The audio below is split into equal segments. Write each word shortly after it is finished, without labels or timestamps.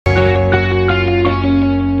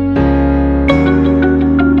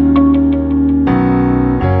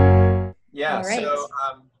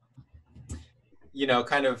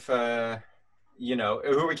kind of, who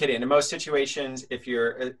are we kidding? In most situations,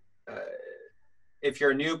 uh, if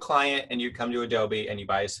you're a new client and you come to Adobe and you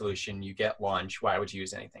buy a solution, you get launch. Why would you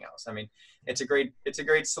use anything else? I mean, it's a great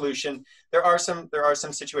solution. There are some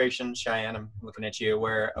situations, Cheyenne, I'm looking at you,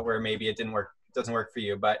 where maybe doesn't work for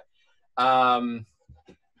you, but um,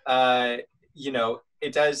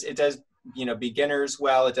 it does, beginners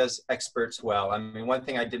well, it does experts well. I mean, one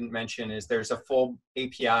thing I didn't mention is there's a full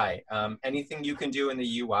API. Anything you can do in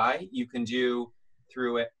the UI, you can do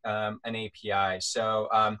through an API. So,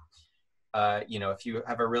 if you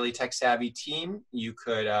have a really tech savvy team, you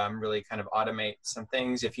could really kind of automate some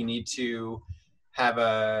things. If you need to have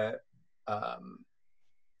an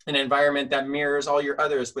environment that mirrors all your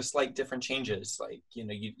others with slight different changes, like,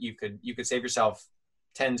 you could save yourself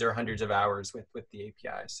tens or hundreds of hours with the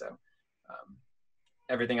API. So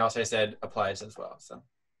everything else I said applies as well.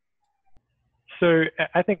 So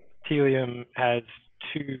I think Tealium has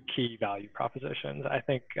two key value propositions. I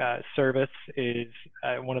think service is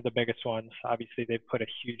one of the biggest ones. Obviously, they've put a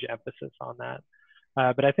huge emphasis on that.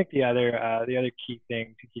 But I think the other key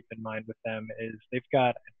thing to keep in mind with them is they've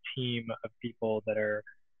got a team of people that are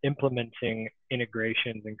implementing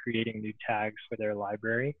integrations and creating new tags for their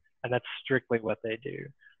library, and that's strictly what they do.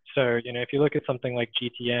 So, if you look at something like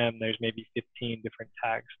GTM, there's maybe 15 different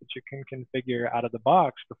tags that you can configure out of the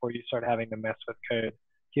box before you start having to mess with code.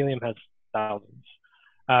 Tealium has thousands,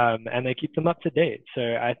 and they keep them up to date. So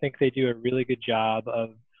I think they do a really good job of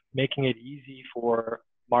making it easy for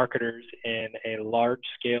marketers in a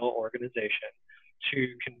large-scale organization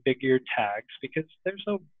to configure tags, because there's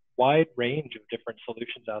a wide range of different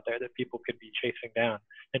solutions out there that people could be chasing down.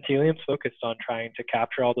 And Tealium's focused on trying to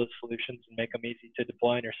capture all those solutions and make them easy to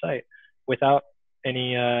deploy on your site without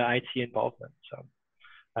any IT involvement. So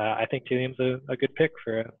I think Tealium's a good pick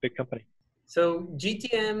for a big company. So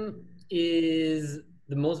GTM is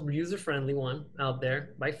the most user-friendly one out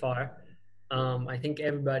there by far. I think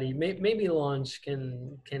everybody, maybe Launch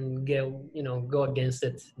can go against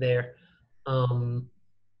it there.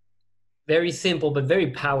 Very simple, but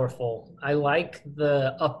very powerful. I like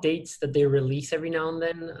the updates that they release every now and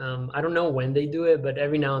then. I don't know when they do it, but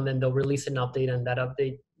every now and then they'll release an update, and that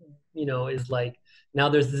update, is like, now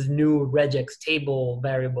there's this new regex table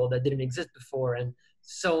variable that didn't exist before, and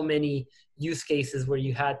so many use cases where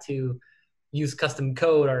you had to use custom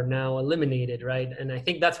code are now eliminated, right? And I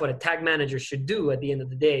think that's what a tag manager should do at the end of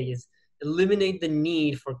the day, is eliminate the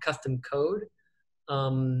need for custom code.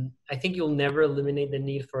 I think you'll never eliminate the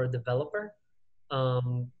need for a developer.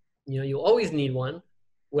 You'll always need one,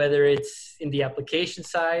 whether it's in the application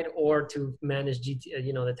side or to manage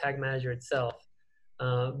the tag manager itself.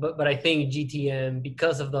 But I think GTM,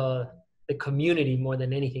 because of the community more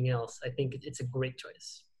than anything else, I think it's a great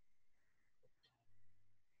choice.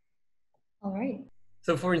 All right.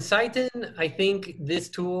 So for Ensighten, I think this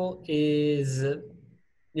tool is,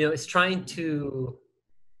 it's trying to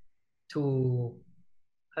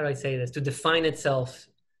how do I say this, to define itself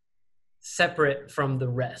separate from the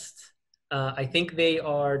rest. I think they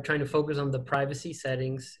are trying to focus on the privacy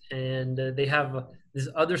settings, and they have this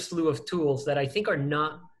other slew of tools that I think are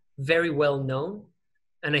not very well known,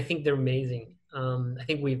 and I think they're amazing. I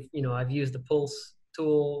think I've used the Pulse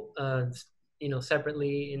tool,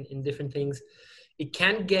 separately in different things. It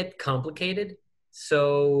can get complicated,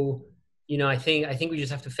 so I think we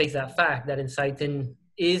just have to face that fact that Ensighten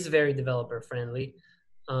is very developer friendly.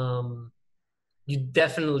 You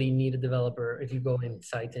definitely need a developer if you go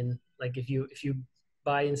Ensighten. Like if you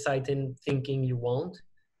buy Ensighten thinking you won't,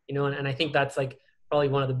 and I think that's like probably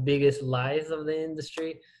one of the biggest lies of the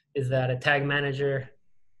industry, is that with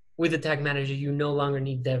a tag manager, you no longer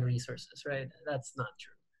need dev resources, right? That's not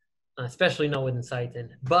true, especially not with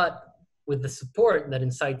Ensighten. But with the support that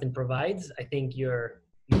Ensighten provides, I think you're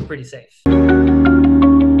pretty safe.